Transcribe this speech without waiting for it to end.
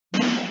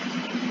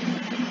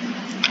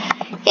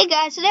Hey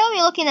guys, today we'll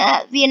be looking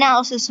at the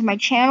analysis of my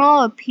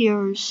channel. It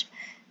appears.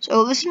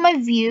 So this is my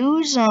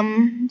views,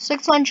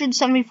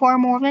 674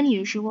 more than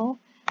usual.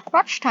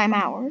 Watch time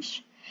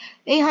hours,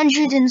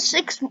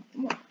 806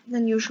 more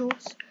than usual.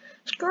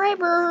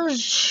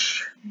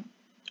 Subscribers,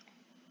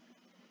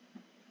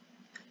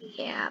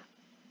 yeah,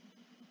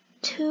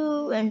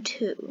 2 and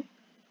 2.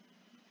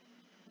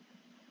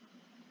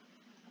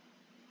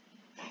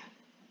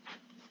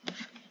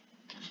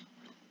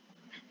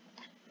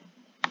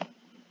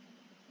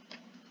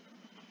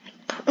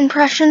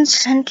 Impressions,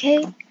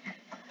 10K.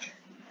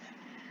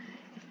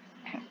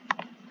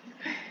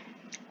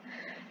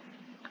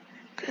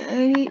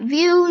 Okay,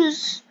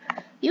 views,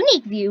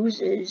 unique views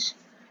is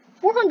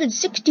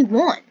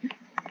 461.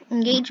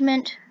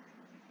 Engagement,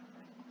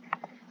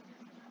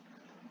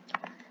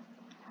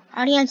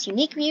 audience,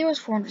 unique viewers,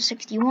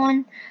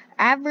 461.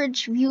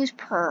 Average views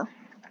per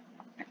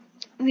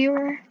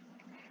viewer,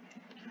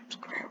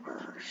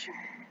 subscribers.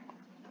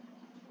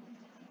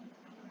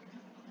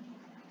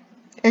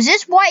 Is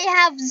this why you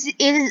have,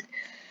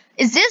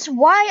 is this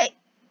why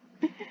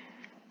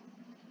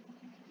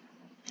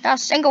a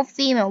single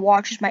female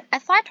watches my, I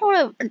thought I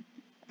told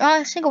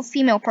a single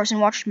female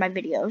person watches my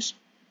videos.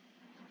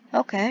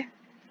 Okay.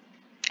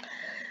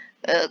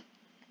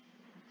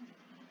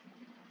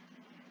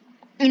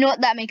 You know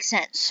what, that makes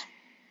sense.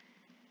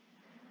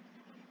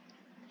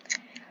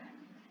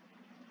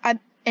 I'm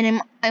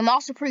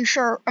also pretty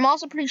sure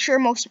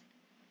most.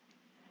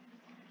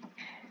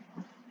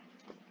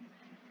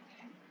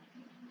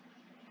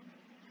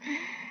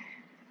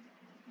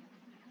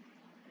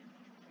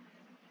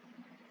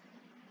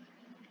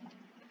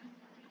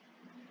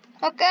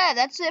 Okay,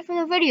 that's it for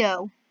the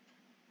video.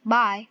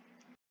 Bye.